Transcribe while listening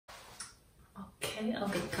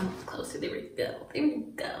Okay, come closer. There we go. There we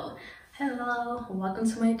go. Hello, welcome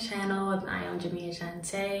to my channel. I am Jamia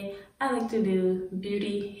Shonte. I like to do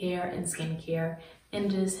beauty, hair, and skincare,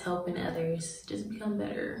 and just helping others just become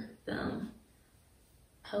better.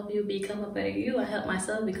 Help you become a better you. I help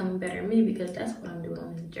myself become a better me because that's what I'm doing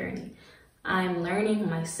on this journey. I'm learning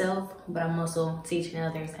myself, but I'm also teaching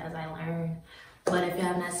others as I learn. But if you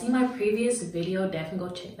have not seen my previous video, definitely go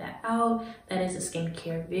check that out. That is a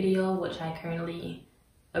skincare video, which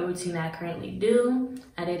a routine that I currently do.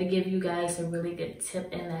 I did give you guys a really good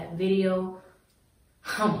tip in that video.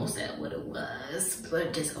 I almost said what it was,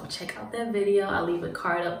 but just go check out that video. I'll leave a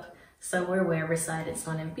card up somewhere, wherever side it's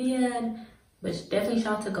gonna be at. But definitely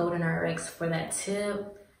shout out to Golden RX for that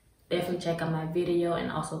tip. Definitely check out my video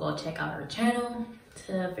and also go check out her channel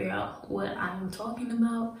to figure out what I'm talking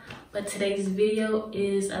about. But today's video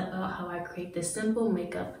is about how I create this simple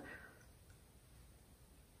makeup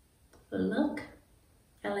look.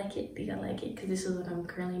 I like it. I think I like it because this is what I'm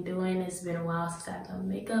currently doing. It's been a while since I've done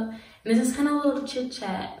makeup, and this is kind of a little chit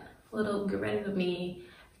chat, a little get ready with me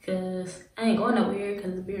because I ain't going nowhere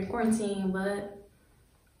because we're in quarantine, but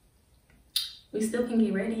we still can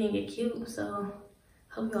get ready and get cute. So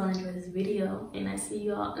hope you all enjoy this video, and I see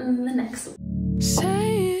you all in the next one.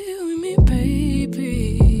 Say it with me,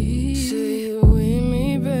 baby. Say it with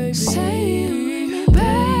me, baby. Say it with me,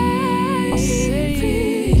 baby.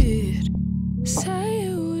 Say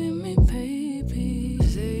it with me, baby.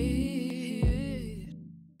 Say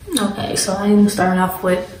it. Okay, so I'm starting off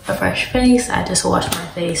with a fresh face. I just washed my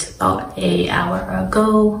face about an hour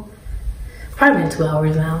ago. Probably been 2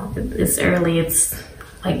 hours now. It's early. It's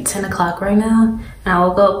like 10 o'clock right now. And I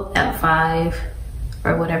woke up at 5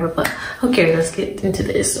 or whatever, but who cares? Let's get into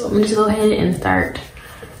this. So I'm gonna just go ahead and start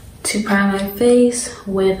to prime my face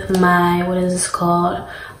with my, what is this called?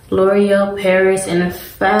 L'Oreal Paris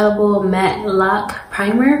Infallible Matte Lock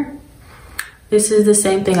Primer. This is the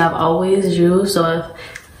same thing I've always used, so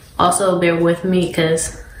also bear with me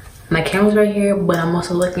because my camera's right here, but I'm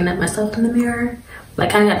also looking at myself in the mirror. But I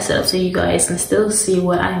kind of got it set up so you guys can still see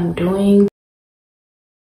what I'm doing.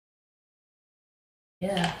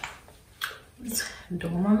 Yeah.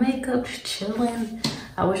 Doing my makeup, chilling.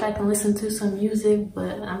 I wish I could listen to some music,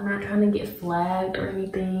 but I'm not trying to get flagged or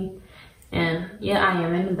anything. And yeah, I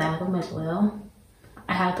am in the bathroom as well.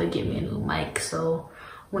 I have to get me a new mic, so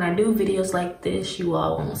when I do videos like this, you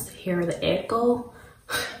all won't hear the echo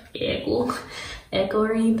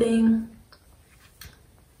or anything.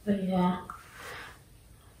 But yeah,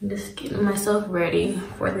 I'm just getting myself ready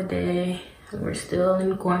for the day. We're still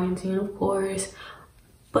in quarantine, of course,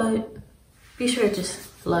 but be sure to just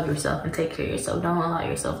love yourself and take care of yourself. Don't allow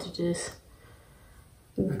yourself to just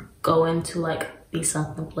go into like be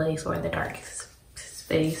something place or the darkest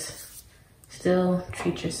space. Still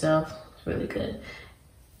treat yourself really good.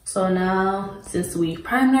 So now, since we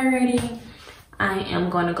primed already, I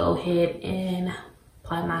am going to go ahead and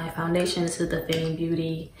apply my foundation. This is the Fenty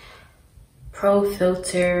Beauty Pro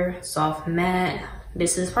Filter Soft Matte.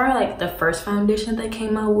 This is probably like the first foundation they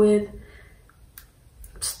came out with.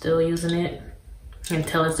 Still using it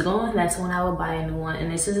until it's gone. That's when I will buy a new one,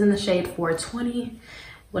 and this is in the shade 420.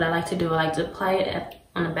 What I like to do, I like to apply it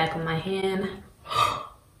on the back of my hand,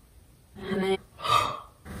 and then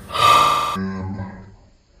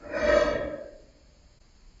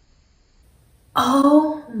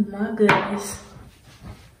oh my goodness,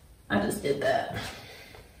 I just did that.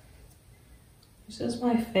 This is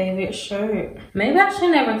my favorite shirt. Maybe I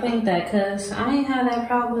should never clean that because I ain't had that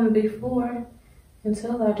problem before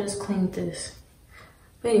until I just cleaned this.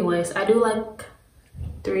 But anyways, I do like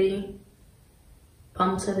 3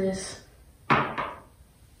 pumps of this.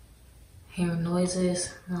 Hearing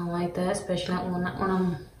noises, I don't like that, especially not when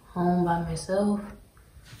I'm home by myself.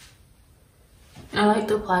 I like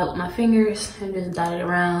to apply it with my fingers and just dot it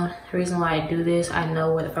around. The reason why I do this, I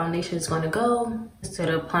know where the foundation is going to go instead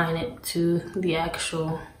of applying it to the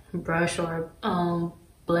actual brush or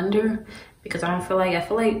blender, because I feel like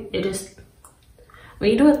it just, when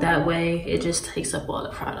you do it that way, it just takes up all the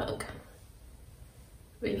product.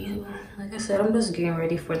 But anyway, like I said, I'm just getting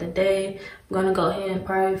ready for the day. I'm gonna go ahead and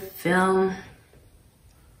probably film.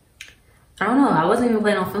 I don't know, I wasn't even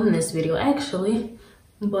planning on filming this video actually,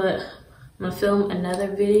 but I'm gonna film another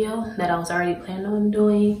video that I was already planning on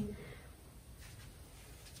doing.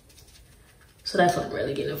 So that's what I'm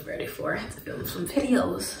really getting ready for, to film some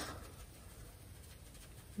videos.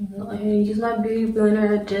 Go ahead and use my beauty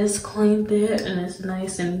blender. I just cleaned it and it's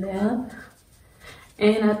nice and damp.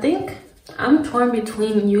 And I think I'm torn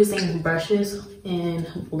between using brushes and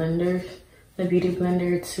blenders, the beauty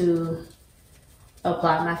blender, to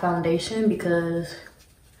apply my foundation because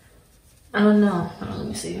I don't know. Let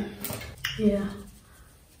me see. Yeah.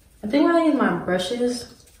 I think when I use my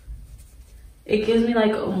brushes, it gives me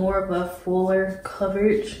like more of a fuller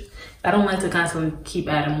coverage. I don't like to constantly keep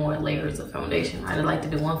adding more layers of foundation. I just like to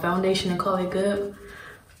do one foundation and call it good.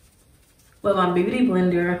 But my beauty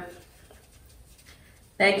blender,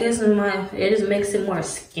 that gives me it just makes it more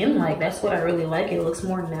skin-like. That's what I really like. It looks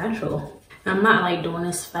more natural. And I'm not like doing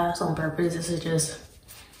this fast on purpose. This is just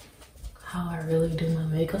how I really do my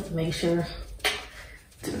makeup to make sure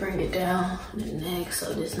to bring it down the neck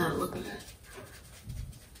so it's not looking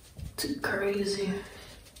too crazy.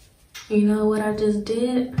 You know what I just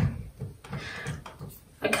did?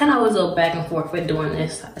 I kind of always go back and forth with doing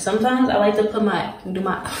this. Sometimes I like to do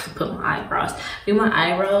my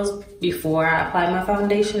eyebrows before I apply my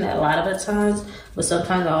foundation a lot of the times, but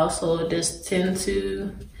sometimes I also just tend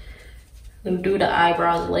to do the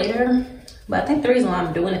eyebrows later. But I think the reason why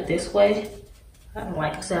I'm doing it this way,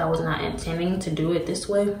 like I said, I was not intending to do it this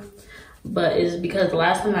way, but it's because the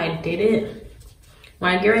last time I did it,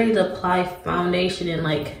 when I get ready to apply foundation and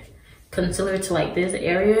like concealer to like this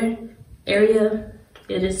area,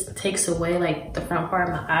 it just takes away like the front part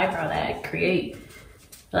of my eyebrow that I create.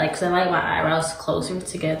 Like, cause I like my eyebrows closer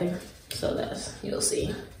together. So you'll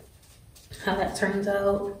see how that turns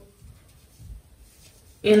out.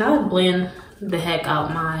 And I'll blend the heck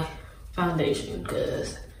out my foundation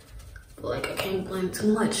because I feel like I can't blend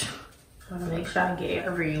too much. I wanna make sure I get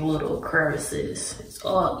every little crevices. It's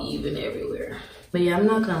all even everywhere. But yeah, I'm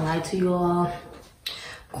not gonna lie to you all.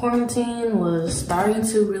 Quarantine was starting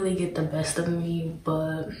to really get the best of me,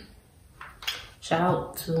 but shout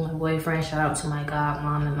out to my boyfriend, shout out to my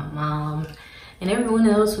godmom and my mom, and everyone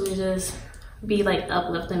else who just be like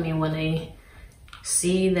uplifting me when they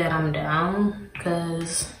see that I'm down,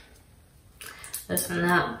 because that's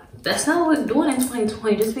not what we're doing in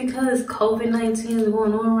 2020. Just because COVID-19 is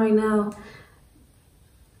going on right now,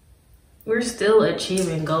 we're still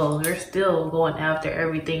achieving goals. We're still going after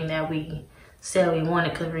everything that we said we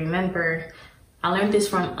wanted. Because remember, I learned this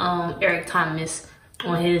from Eric Thomas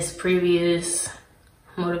on his previous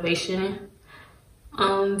motivation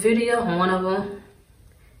video, on one of them.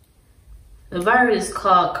 The virus is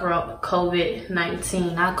called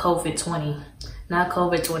COVID-19, not COVID-20, not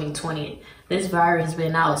COVID 2020. This virus has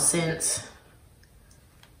been out since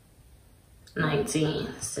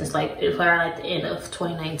since like the end of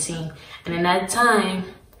 2019. And in that time,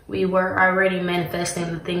 we were already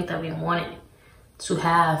manifesting the things that we wanted to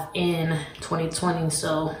have in 2020.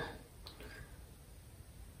 So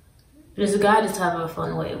just God just have a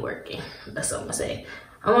fun way of working. That's what I'm gonna say.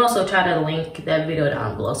 I'm also trying to link that video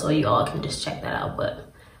down below so you all can just check that out.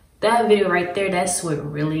 But that video right there, that's what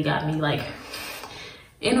really got me like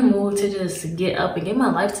in a mood to just get up and get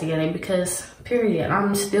my life together, because period,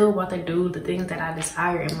 I'm still about to do the things that I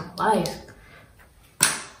desire in my life.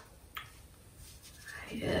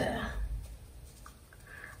 Yeah.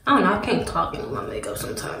 I don't know, I can't talk in my makeup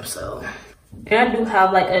sometimes, so. And I do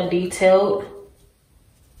have like a detailed,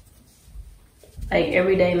 like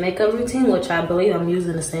everyday makeup routine, which I believe I'm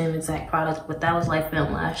using the same exact products, but that was like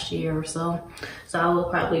filmed last year or so. So I will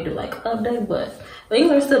probably do like an update, but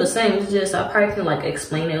things are still the same. It's just I probably can like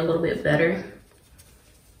explain it a little bit better.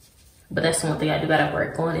 But that's the one thing I do gotta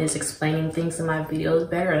work on, is explaining things in my videos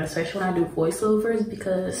better, especially when I do voiceovers,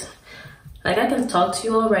 because like I can talk to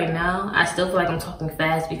you all right now. I still feel like I'm talking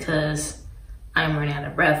fast because I'm running out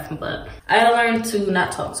of breath, but I had to learn to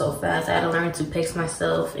not talk so fast. I had to learn to pace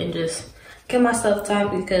myself and just give myself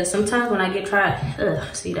time, because sometimes when I get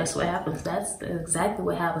see, that's what happens. That's exactly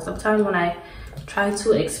what happens. Sometimes when I try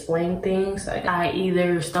to explain things, like I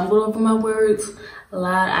either stumble over my words a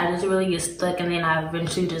lot, I just really get stuck, and then I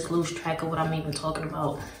eventually just lose track of what I'm even talking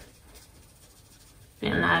about.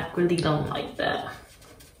 And I really don't like that.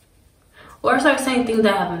 Or I start saying things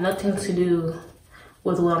that have nothing to do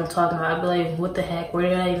with what I'm talking about. I'd be like, what the heck, where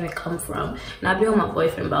did I even come from? And I'd be on my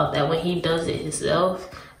boyfriend about that when he does it himself.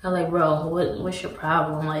 I'm like, bro, what's your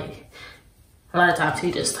problem? Like, a lot of times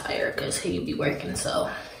he just tired because he be working. So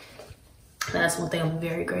that's one thing I'm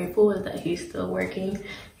very grateful, is that he's still working.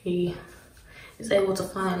 He is able to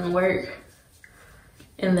find work,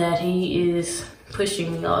 and that he is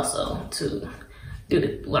pushing me also to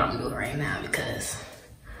do what I'm doing right now, because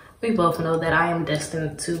we both know that I am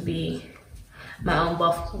destined to be my own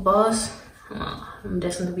boss. I'm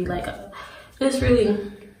destined to be like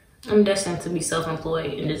I'm destined to be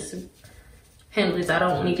self-employed and just handle this. I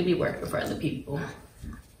don't need to be working for other people.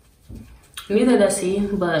 Neither does he,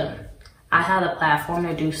 but I have a platform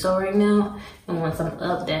to do so right now. And once I'm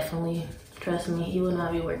up, definitely, trust me, he will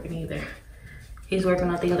not be working either. He's working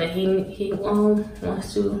on things that he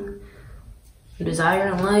wants to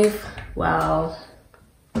desire in life. while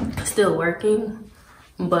still working,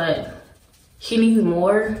 but he needs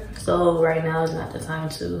more. So right now is not the time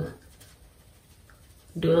to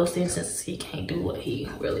do those things, since he can't do what he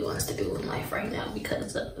really wants to do in life right now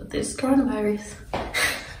because of this coronavirus.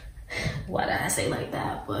 Why did I say like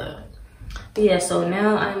that? But yeah, so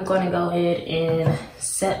now I'm going to go ahead and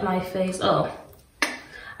set my face. Oh,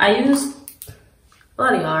 I used, a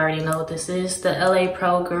lot of y'all already know what this is, the LA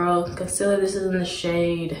Pro Girl concealer. This is in the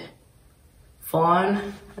shade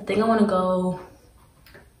Fawn. I think I want to go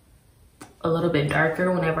a little bit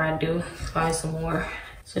darker whenever I do find some more.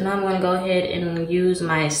 So now I'm going to go ahead and use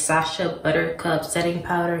my Sasha Buttercup setting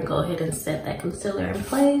powder and go ahead and set that concealer in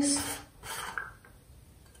place.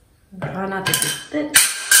 Try not to get this.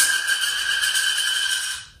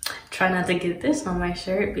 Try not to get this on my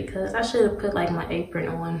shirt because I should have put like my apron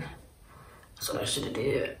on. That's what I should have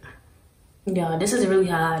did. Y'all, this is really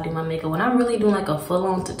how I do my makeup. When I'm really doing like a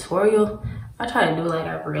full-on tutorial, I try to do like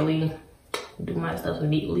I really do my stuff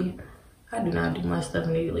neatly. I do not do my stuff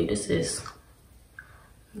neatly. This is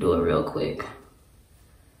do it real quick,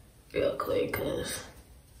 because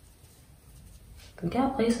we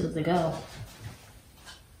got places to go.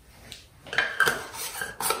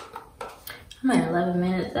 I'm at 11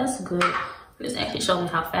 minutes, that's good. This actually showing me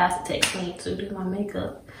how fast it takes me to do my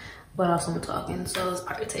makeup, but also I'm talking, so it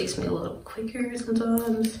probably takes me a little quicker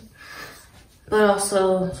sometimes. But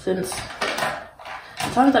also, since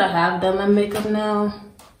the times that I have done my makeup now,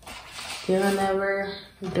 here and ever,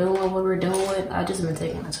 doing what we're doing, I just been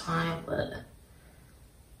taking my time, but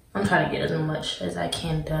I'm trying to get as much as I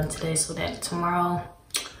can done today so that tomorrow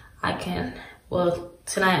I can, well,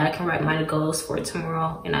 tonight I can write my goals for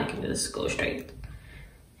tomorrow and I can just go straight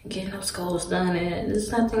and get those goals done. And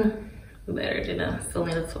there's nothing better than a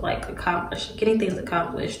feeling of like getting things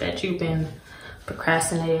accomplished that you've been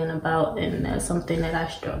procrastinating about, and that's something that I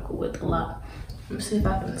struggle with a lot. Let me see if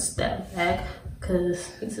I can step back,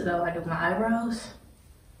 because this is how I do my eyebrows.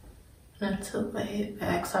 And I took my head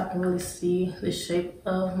back so I can really see the shape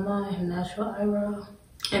of my natural eyebrow.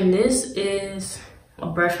 And this is a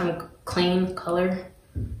brush from Clean Color.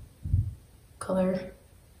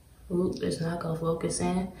 Ooh, it's not gonna focus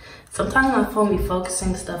in. Sometimes my phone be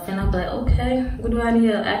focusing stuff and I'm like, okay, what do I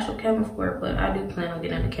need an actual camera for? But I do plan on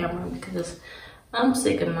getting a camera because I'm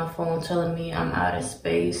sick of my phone telling me I'm out of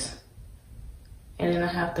space. And then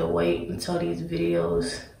I have to wait until these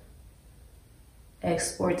videos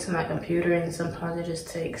export to my computer, and sometimes it just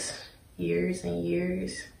takes years and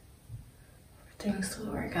years for things to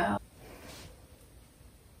work out.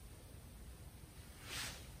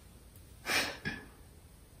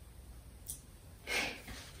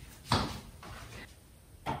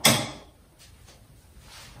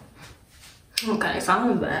 Okay, so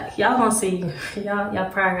I'm back. Y'all gonna see,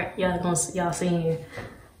 y'all seeing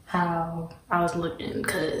how I was looking,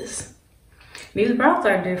 because these brows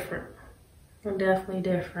are different. They're definitely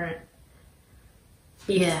different.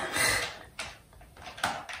 Yeah.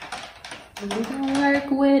 We gonna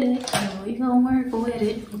work with it. We gonna work with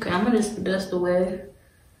it. Okay, I'm gonna just dust away.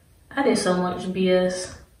 I did so much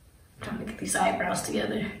BS trying to get these eyebrows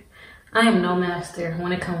together. I am no master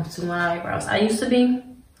when it comes to my eyebrows. I used to be,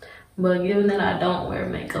 but given that I don't wear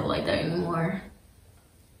makeup like that anymore,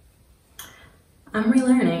 I'm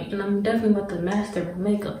relearning, and I'm definitely about to master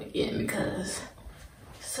makeup again, because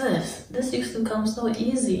sis, this used to come so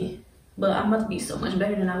easy, but I'm about to be so much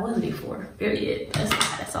better than I was before, period.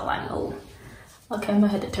 That's all I know. Okay, I'm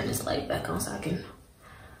gonna have to turn this light back on so I can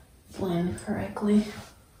blend correctly.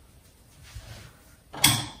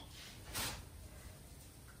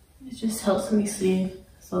 It just helps me see.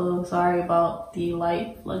 So sorry about the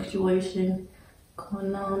light fluctuation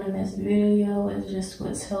going on in this video. It's just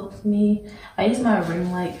what's helped me. I use my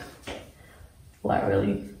ring light.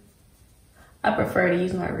 Well, I prefer to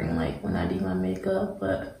use my ring light when I do my makeup,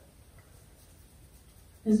 but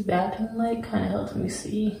this bathroom light kind of helps me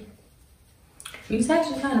see. It's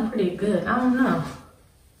actually kind of pretty good. I don't know.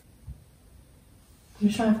 I'm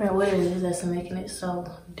just trying to figure out what it is that's making it so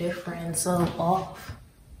different and so off.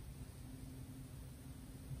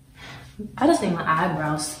 I just think my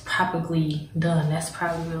eyebrows probably done. That's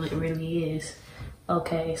probably what it really is.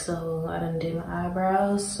 Okay, so I done did my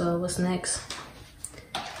eyebrows. So what's next?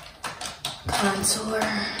 Contour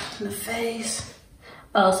the face.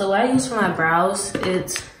 Oh, so what I use for my brows,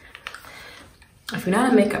 it's, if you're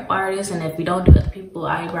not a makeup artist and if you don't do other people's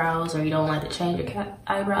eyebrows or you don't like to change your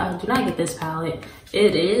eyebrows, do not get this palette.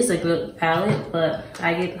 It is a good palette, but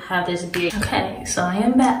I have this big. Okay, so I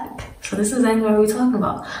am back. So this is exactly what we're talking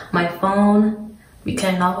about. My phone be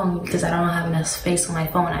cutting off on me because I don't have enough space on my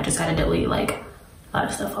phone. I just gotta delete like a lot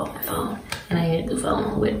of stuff on my phone, and I need a new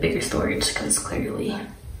phone with bigger storage because clearly,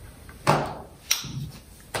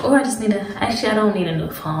 or I just need actually I don't need a new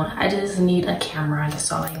phone. I just need a camera, and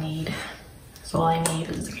that's all I need. So all I need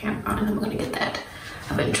is a camera, and I'm gonna get that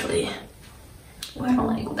eventually. Well, I don't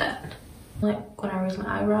like that. Like when I raise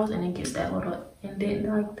my eyebrows and it gets that little indent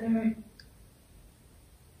right there.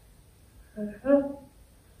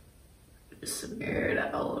 Smear it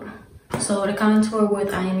out. So the contour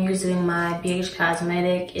with I am using my BH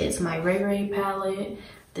Cosmetic. It's my Ray Ray palette.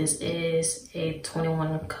 This is a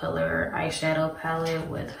 21 color eyeshadow palette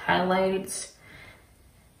with highlights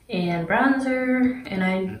and bronzer. And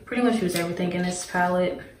I pretty much use everything in this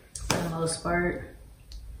palette for the most part.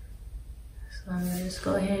 So I'm gonna just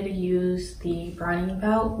go ahead and use the Brownie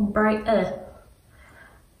Bite.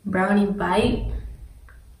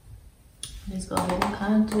 Let's go ahead and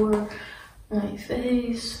contour my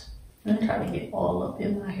face. I'm gonna try to get all up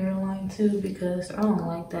in my hairline too because I don't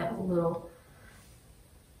like that little,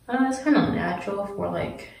 it's kind of natural for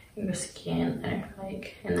like your skin and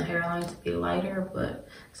like in the hairline to be lighter, but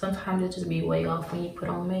sometimes it just be way off when you put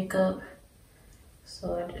on makeup.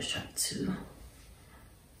 So I just try to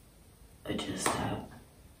adjust that.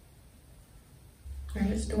 I'm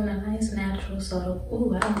just doing a nice natural subtle.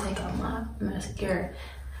 Ooh, I didn't take out my mascara.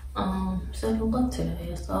 Subtle look today.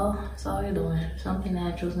 That's all you're doing. Something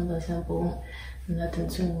natural, something simple, nothing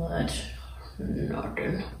too much,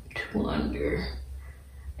 nothing too under.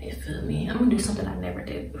 You feel me? I'm gonna do something I never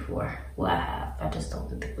did before. Well, I have. I just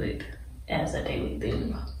don't do it as a daily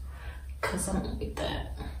thing because I'm like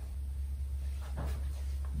that.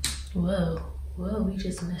 Whoa, we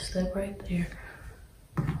just messed up right there.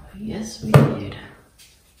 Yes, we did.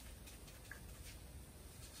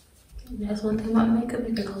 That's one thing about makeup,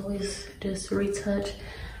 you can always just retouch,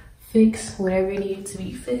 fix whatever needs to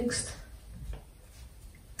be fixed.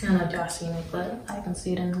 I don't know if y'all seen it, but I can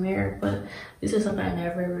see it in the mirror. But this is something I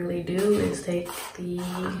never really do, is take the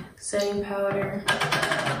setting powder.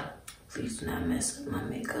 Please do not mess up my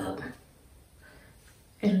makeup.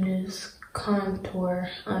 And just contour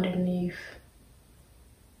underneath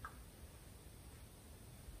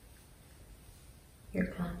your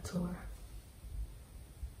contour.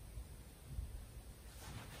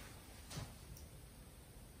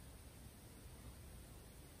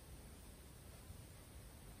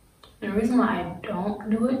 The reason why I don't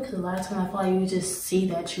do it, because a lot of times I feel like you just see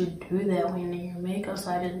that you do that when you're in your makeup, so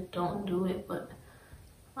I just don't do it. But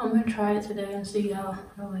I'm gonna try it today and see how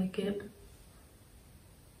I like it.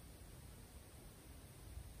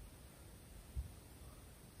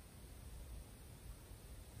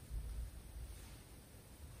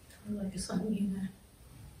 I feel like it's uneven.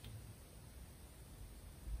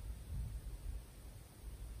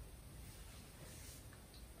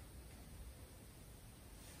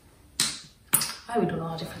 I be doing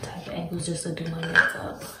all different type of angles just to do my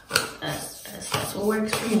makeup. That's what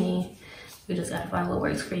works for me. We just gotta find what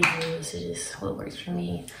works for you. This is just what works for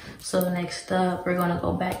me. So next up, we're gonna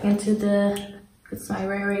go back into it's my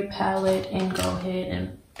Ray Ray palette and go ahead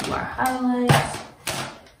and do our highlights.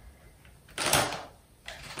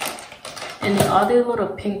 And then all these little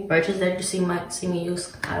pink brushes that you see me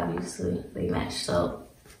use, obviously they match. So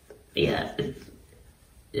yeah,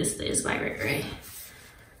 this is my Ray Ray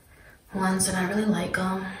ones, and I really like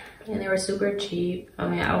them, and they were super cheap. I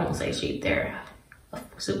mean, I won't say cheap, they're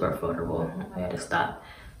super affordable. I gotta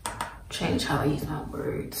change how I use my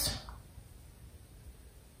words.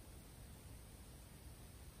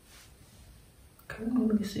 Okay,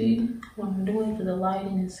 let me see what I'm doing, because the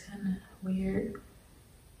lighting is kind of weird.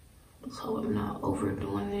 Let's hope I'm not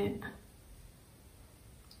overdoing it.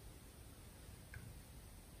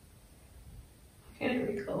 Okay, there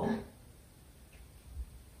we go.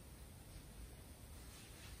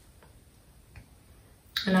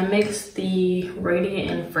 And I mixed the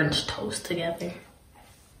Radiant and French Toast together.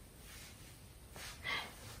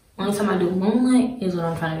 Only time I do Moonlight is when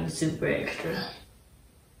I'm trying to be super extra.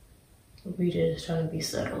 We just trying to be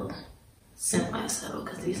subtle, semi-subtle,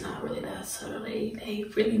 because these not really that subtle. They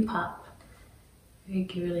really pop.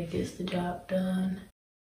 It really gets the job done.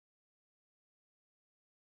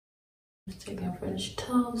 Just taking French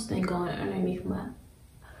Toast and going underneath my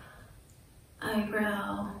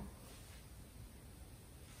eyebrow.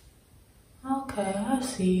 Okay, I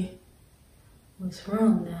see what's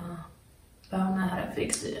wrong now. But I don't know how to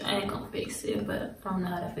fix it. I ain't gonna fix it, but I don't know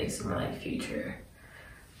how to fix it for like future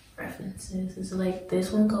references. It's like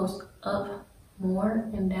this one goes up more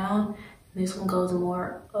and down, and this one goes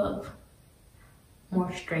more up,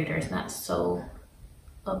 more straighter. It's not so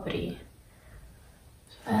uppity.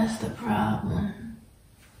 That's the problem.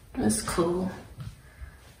 It's cool.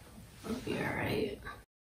 It'll be alright.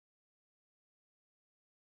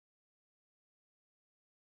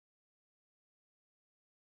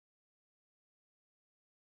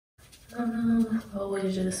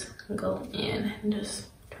 Always just go in and just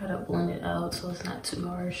try to blend it out so it's not too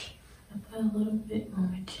harsh. I put a little bit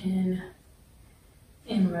on my chin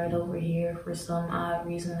and right over here for some odd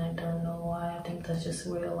reason. I don't know why. I think that's just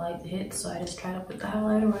where the light hits. So I just try to put the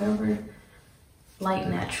highlighter wherever light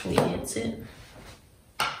naturally hits it.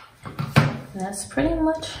 That's pretty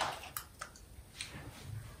much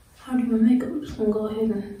how I do my makeup. I'm just gonna go ahead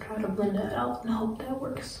and try to blend that out and hope that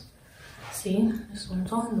works. See, this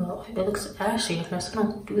one's on though. It looks ashy, so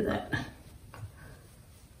don't do that.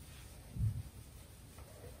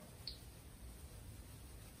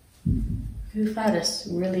 If you find a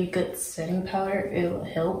really good setting powder, it will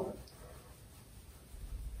help.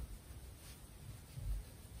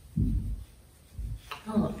 I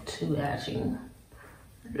don't look too ashy. I'm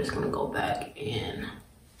just gonna go back in.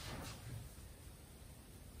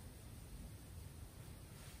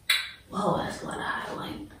 Whoa, that's a lot of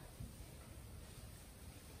highlight.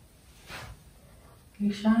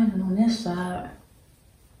 You're shining on this side.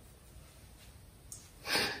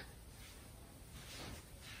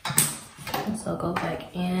 So go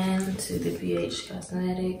back in to the BH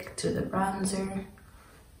Cosmetic, to the bronzer,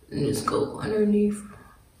 and just go underneath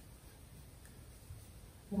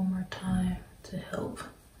one more time to help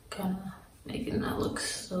kind of make it not look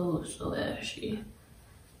so ashy.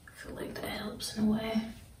 I feel like that helps in a way.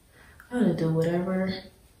 I'm gonna do whatever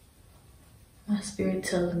my spirit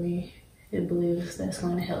tells me it believes that's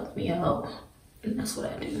going to help me out, and that's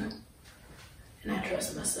what I do. And I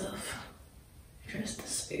trust myself. I trust the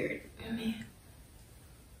spirit in me.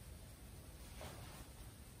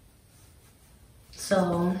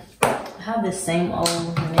 So I have this same old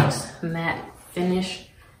NYX matte finish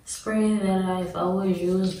spray that I've always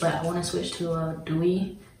used, but I want to switch to a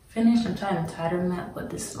dewy finish. I'm trying to tighter matte, but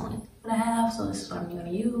this is only what I have, so this is what I'm going to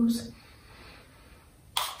use.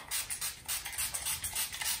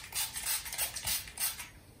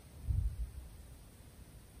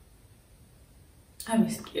 I'd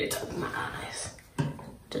be scared to open my eyes.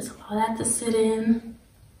 Just allow that to sit in.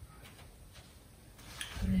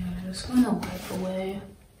 And then I'm just gonna wipe away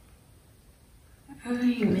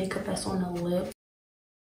any makeup that's on the lip.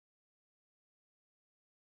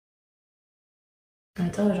 I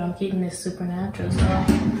told you I'm keeping this super natural, so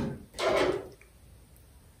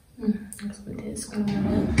that's what this going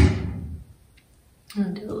on. I'm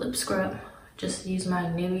gonna do a lip scrub. Just use my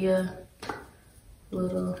Nivea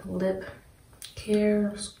little lip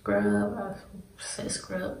care scrub. I say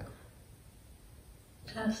scrub.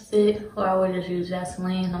 That's it. Or I would just use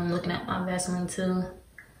Vaseline. I'm looking at my Vaseline too.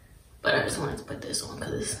 But I just wanted to put this on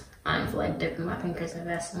because I don't feel like dipping my fingers in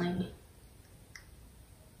Vaseline.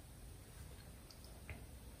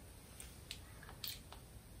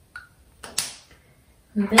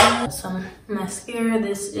 And then some mascara.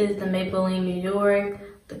 This is the Maybelline New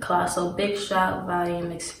York, the Colossal Big Shot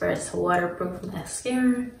Volume Express Waterproof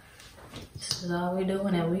Mascara. This is all we're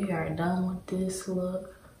doing, and we are done with this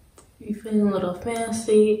look. If you feeling a little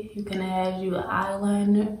fancy, you can add you an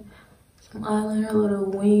eyeliner, some eyeliner, a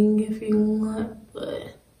little wing if you want,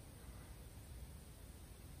 but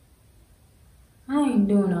I ain't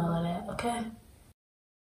doing all of that, okay?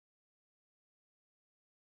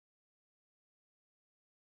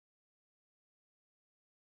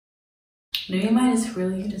 Do anybody just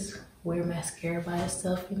really just wear mascara by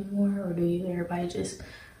itself anymore, or do everybody just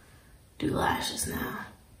do lashes now?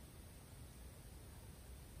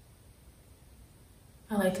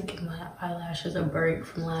 I like to give my eyelashes a break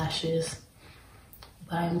from lashes,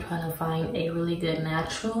 but I'm trying to find a really good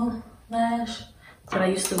natural lash. But I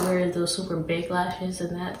used to wear those super big lashes,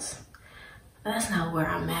 and that's not where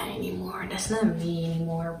I'm at anymore. That's not me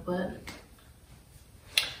anymore, but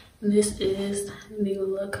this is the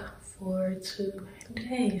look for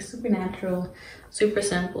today. Super natural, super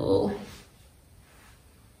simple.